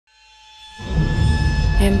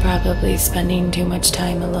I'm probably spending too much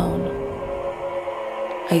time alone,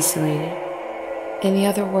 isolated. In the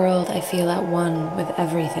other world, I feel at one with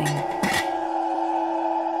everything.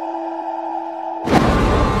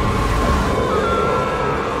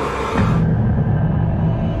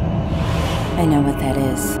 I know what that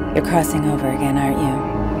is. You're crossing over again, aren't you?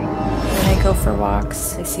 When I go for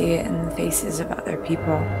walks, I see it in the faces of other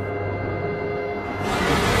people.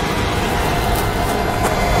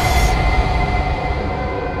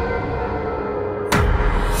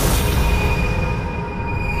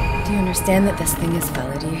 Do you understand that this thing has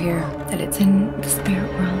followed you here? That it's in the spirit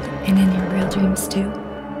world and in your real dreams too?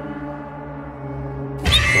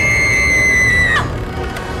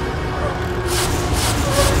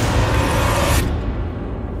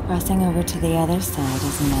 Crossing over to the other side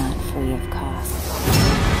is not free of cost.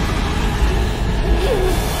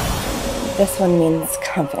 This one means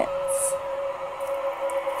confidence.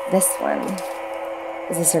 This one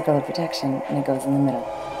is a circle of protection, and it goes in the middle.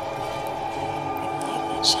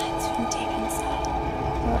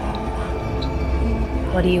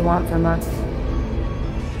 What do you want from us?